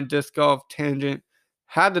 that's my disc golf tangent.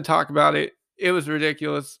 Had to talk about it. It was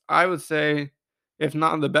ridiculous. I would say, if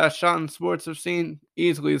not the best shot in sports I've seen,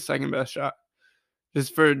 easily the second best shot.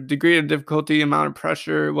 Just for degree of difficulty, amount of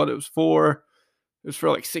pressure, what it was for. It was for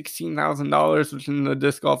like $16,000, which in the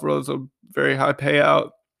disc golf world is a very high payout.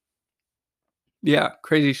 Yeah,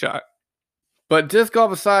 crazy shot. But disc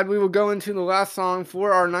golf aside, we will go into the last song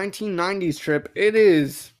for our 1990s trip. It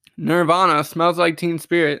is Nirvana, Smells Like Teen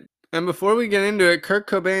Spirit. And before we get into it, Kurt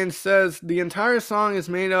Cobain says the entire song is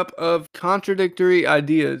made up of contradictory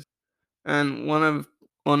ideas. And one of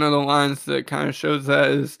the lines that kind of shows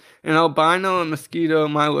that is, an albino, a mosquito,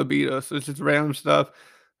 my libido. So it's just random stuff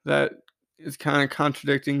that is kind of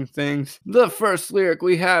contradicting things. The first lyric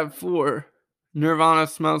we have for Nirvana,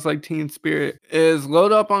 Smells Like Teen Spirit is,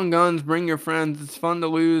 load up on guns, bring your friends, it's fun to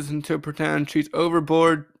lose and to pretend. She's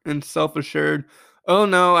overboard and self-assured. Oh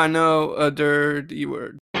no, I know a dirty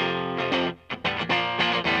word.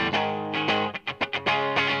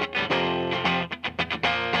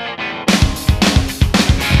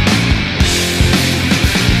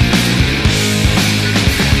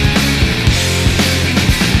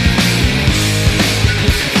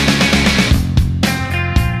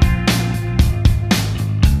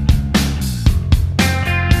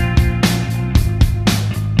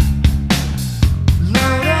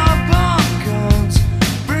 Load up on guns,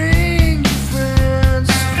 bring your friends.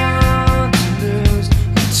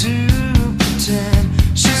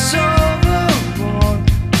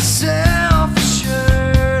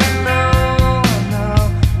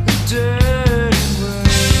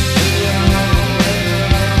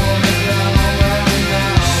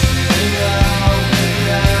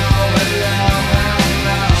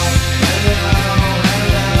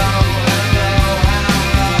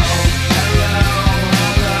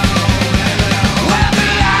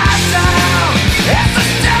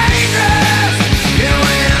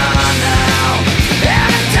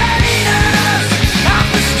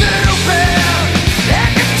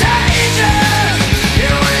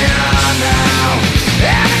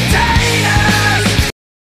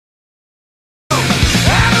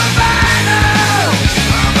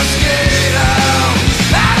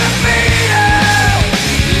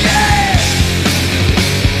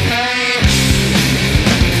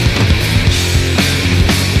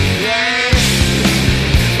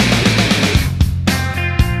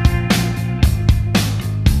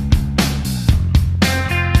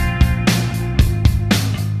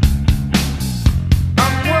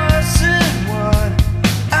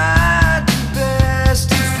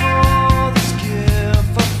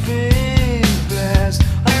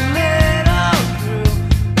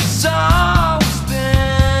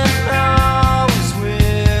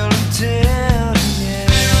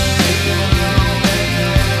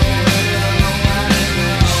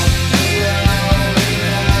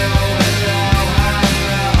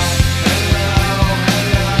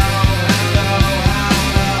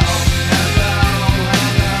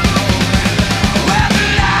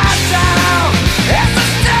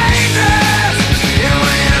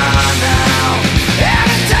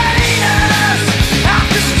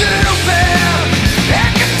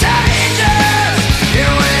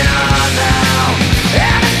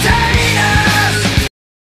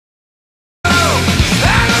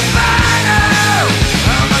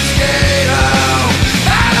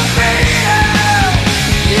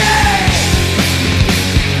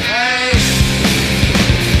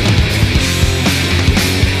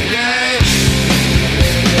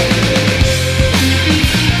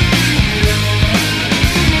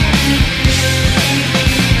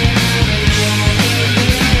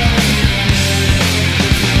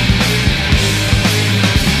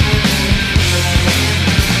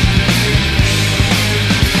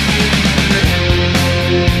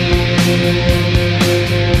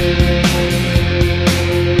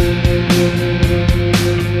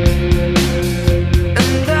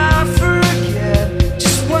 And I forget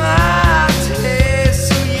just why I taste.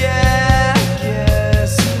 So yeah, I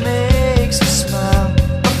guess it makes me smile.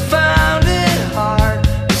 I found it hard.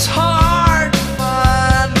 It's hard to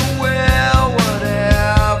find a well,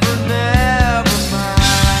 whatever, never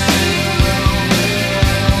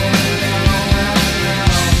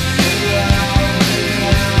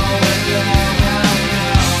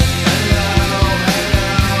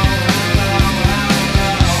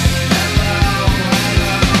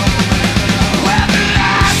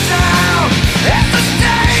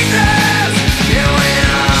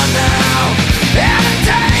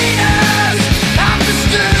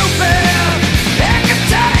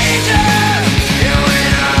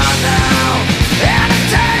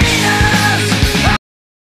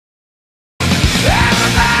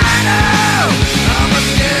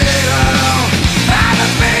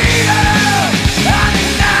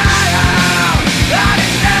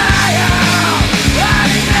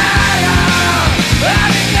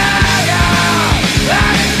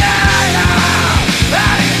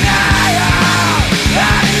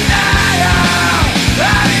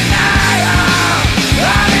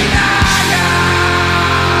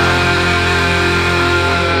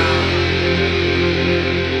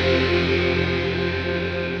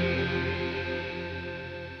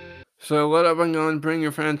So what up, I'm going to bring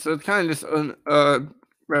your friends. So it's kind of just a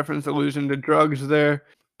reference allusion to drugs there.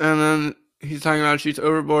 And then he's talking about she's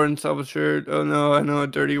overboard and self-assured. Oh no, I know a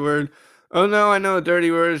dirty word. Oh no, I know a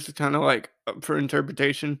dirty word is kind of like up for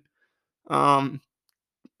interpretation.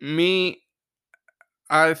 Me,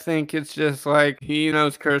 I think it's just like he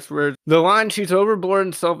knows curse words. The line she's overboard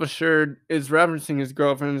and self-assured is referencing his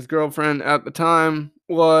girlfriend. His girlfriend at the time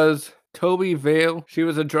was Toby Vale. She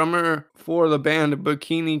was a drummer for the band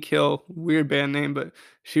Bikini Kill. Weird band name, but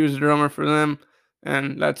she was a drummer for them.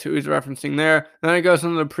 And that's who he's referencing there. Then it goes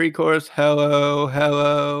into the pre-chorus. Hello,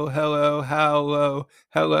 hello, hello, hello,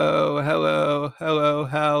 hello, hello, hello,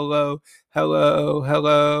 hello, hello,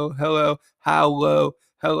 hello, hello, hello.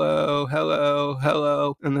 Hello, hello,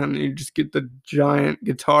 hello. And then you just get the giant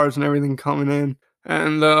guitars and everything coming in.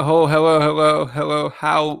 And the whole hello, hello, hello,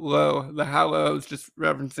 how low. The how low is just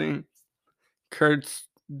referencing Kurt's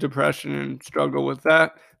depression and struggle with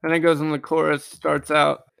that. Then it goes in the chorus, starts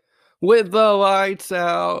out with the lights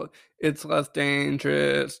out. It's less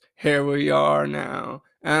dangerous. Here we are now.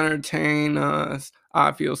 Entertain us.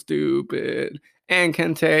 I feel stupid and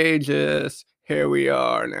contagious. Here we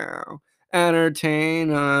are now.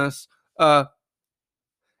 Entertain us, an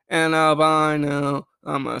albino,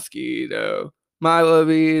 a mosquito, my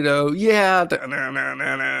libido, yeah.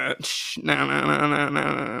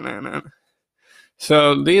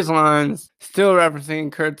 So these lines still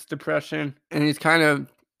referencing Kurt's depression, and he's kind of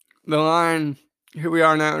the line. Here we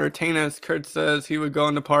are now, entertain us. Kurt says he would go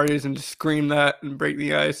into parties and just scream that and break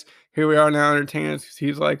the ice. Here we are now, entertain us.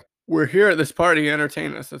 He's like, we're here at this party,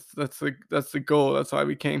 entertain us. That's the goal. That's why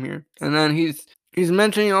we came here. And then he's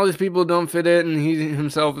mentioning all these people don't fit in, and he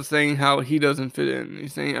himself is saying how he doesn't fit in.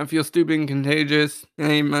 He's saying, I feel stupid and contagious. And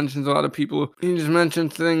he mentions a lot of people. He just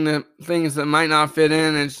mentions things that might not fit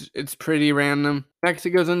in. It's pretty random. Next,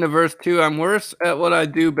 it goes into verse 2. I'm worse at what I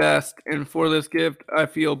do best, and for this gift I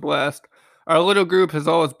feel blessed. Our little group has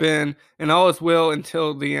always been, and always will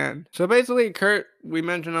until the end. So basically, Kurt, we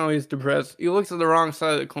mentioned how he's depressed. He looks at the wrong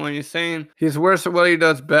side of the coin. He's saying he's worse at what he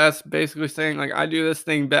does best, basically saying, like, I do this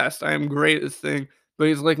thing best. I am great at this thing. But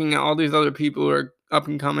he's looking at all these other people who are up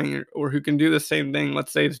and coming or who can do the same thing.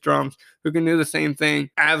 Let's say it's drums, who can do the same thing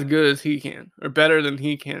as good as he can or better than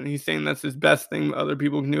he can. He's saying that's his best thing, but other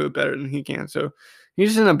people can do it better than he can. So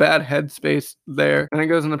he's just in a bad headspace there. And it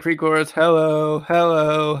goes in the pre-chorus, hello,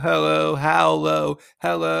 hello, hello, how low,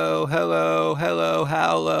 hello, hello, hello,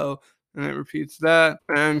 how low. And it repeats that.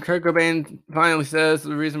 And Kurt Cobain finally says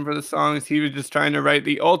the reason for the song is he was just trying to write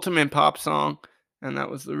the ultimate pop song. And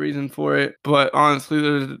that was the reason for it. But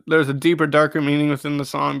honestly, there's a deeper, darker meaning within the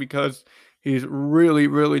song because he's really,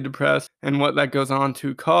 really depressed and what that goes on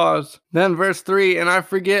to cause. Then verse 3, and I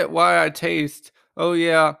forget why I taste. Oh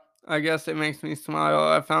yeah, I guess it makes me smile.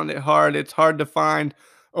 I found it hard. It's hard to find.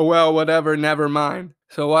 Oh well, whatever, never mind.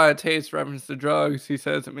 So why I taste reference to drugs. He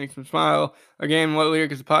says it makes him smile. Again, What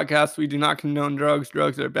Lyric is a podcast. We do not condone drugs.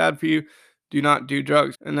 Drugs are bad for you. Do not do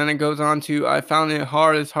drugs. And then it goes on to, I found it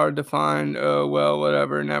hard. It's hard to find. Oh well,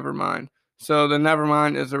 whatever, never mind. So the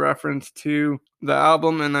Nevermind is a reference to the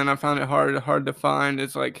album, and then I found it hard to find.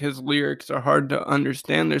 It's like his lyrics are hard to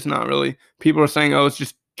understand. There's not really, people are saying, oh, it's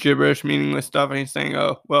just gibberish, meaningless stuff, and he's saying,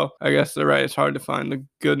 oh, well, I guess they're right. It's hard to find the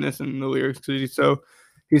goodness in the lyrics because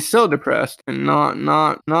He's so depressed and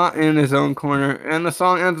not in his own corner. And the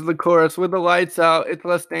song ends with the chorus, with the lights out, it's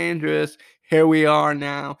less dangerous. Here we are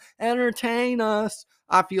now. Entertain us.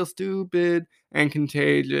 I feel stupid and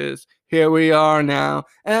contagious. Here we are now.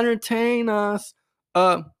 Entertain us.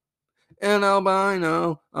 An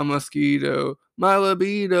albino, a mosquito, my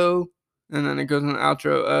libido. And then it goes in the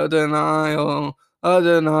outro. A denial, a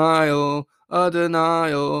denial, a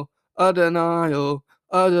denial, a denial,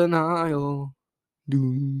 a denial.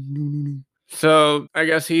 So I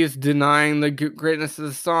guess he's denying the greatness of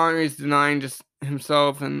the song. He's denying just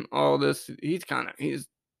himself and all this. He's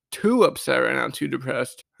too upset right now, too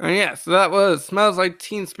depressed. And yeah, so that was Smells Like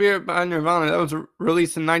Teen Spirit by Nirvana. That was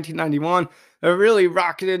released in 1991. It really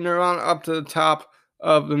rocketed Nirvana up to the top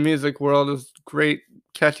of the music world. It was a great,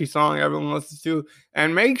 catchy song everyone listens to.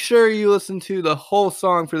 And make sure you listen to the whole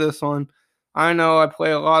song for this one. I know I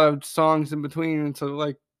play a lot of songs in between, and so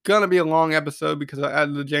like gonna be a long episode because I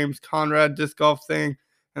added the James Conrad disc golf thing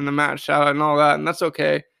and the Matt shout out and all that, and that's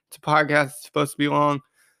okay. It's a podcast, it's supposed to be long.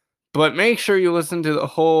 But make sure you listen to the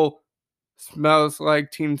whole Smells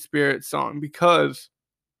Like Teen Spirit song because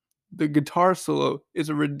the guitar solo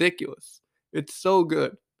is ridiculous. It's so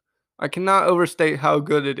good. I cannot overstate how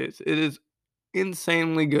good it is. It is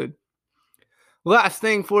insanely good. Last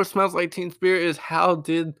thing for Smells Like Teen Spirit is, how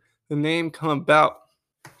did the name come about?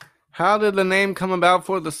 How did the name come about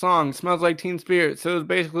for the song, Smells Like Teen Spirit? So it was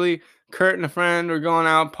basically Kurt and a friend were going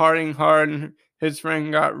out partying hard, and his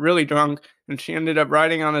friend got really drunk, and she ended up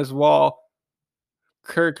writing on his wall,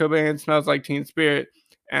 Kurt Cobain smells like Teen Spirit.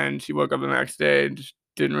 And she woke up the next day and just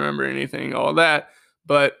didn't remember anything, all that.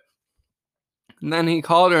 But then he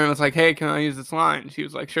called her and was like, hey, can I use this line? She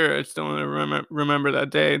was like, sure, I still want to remember that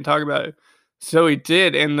day and talk about it. So he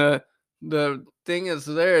did. And the thing is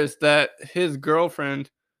that his girlfriend,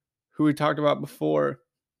 who we talked about before,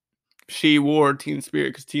 she wore Teen Spirit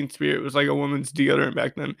because Teen Spirit was like a woman's deodorant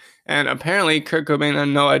back then. And apparently Kurt Cobain had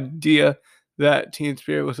no idea that Teen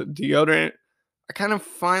Spirit was a deodorant. I kind of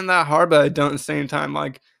find that hard, but I don't at the same time.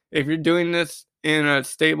 Like, if you're doing this in a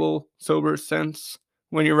stable, sober sense,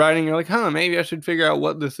 when you're writing, you're like, maybe I should figure out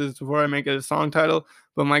what this is before I make it a song title.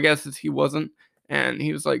 But my guess is he wasn't. And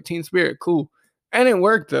he was like, Teen Spirit, cool. And it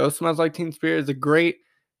worked, though. Smells Like Teen Spirit is a great,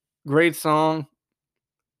 great song.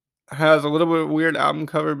 Has a little bit of a weird album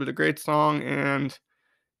cover, but a great song. And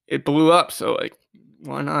it blew up. So, like,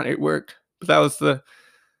 why not? It worked. But that was the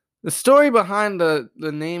story behind the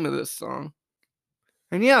name of this song.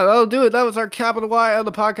 And yeah, that'll do it. That was our Capital Y of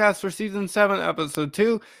the podcast for Season 7, Episode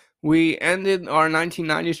 2. We ended our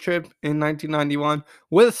 1990s trip in 1991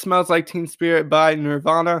 with Smells Like Teen Spirit by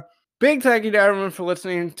Nirvana. Big thank you to everyone for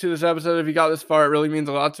listening to this episode. If you got this far, it really means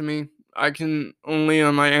a lot to me. I can only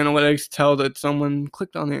on my analytics tell that someone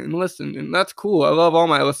clicked on it and listened, and that's cool. I love all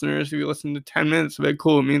my listeners. If you listen to 10 minutes of it,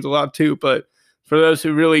 cool. It means a lot too. But for those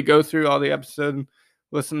who really go through all the episode and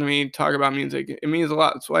listen to me talk about music, it means a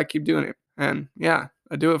lot. That's why I keep doing it. And yeah,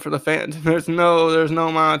 I do it for the fans. There's no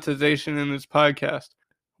monetization in this podcast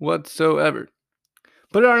whatsoever.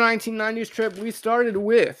 But our 1990s trip, we started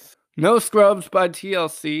with No Scrubs by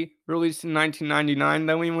TLC, released in 1999.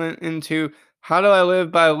 Then we went into How Do I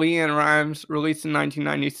Live by LeAnn Rimes, released in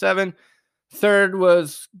 1997. Third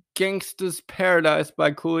was Gangsta's Paradise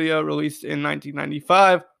by Coolio, released in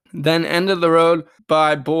 1995. Then End of the Road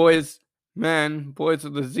by Boys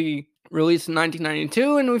with a Z, released in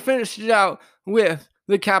 1992. And we finished it out with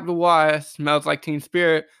the Capital Y, Smells Like Teen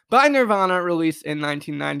Spirit by Nirvana, released in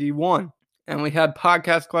 1991. And we had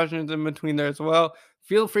podcast questions in between there as well.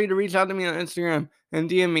 Feel free to reach out to me on Instagram and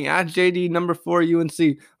DM me at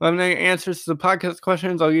JD4UNC. Let me know your answers to the podcast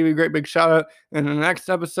questions. I'll give you a great big shout out in the next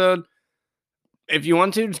episode. If you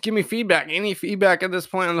want to, just give me feedback. Any feedback at this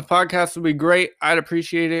point on the podcast would be great. I'd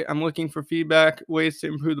appreciate it. I'm looking for feedback, ways to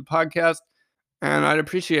improve the podcast, and I'd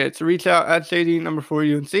appreciate it. So reach out at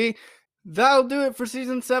JD4UNC. That'll do it for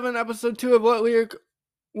Season 7, Episode 2 of What Lyric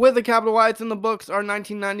with a capital Y. It's in the books. Our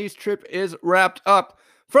 1990s trip is wrapped up.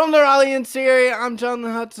 From the Raleigh NC area, I'm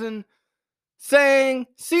Jonathan Hudson saying,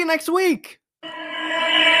 see you next week.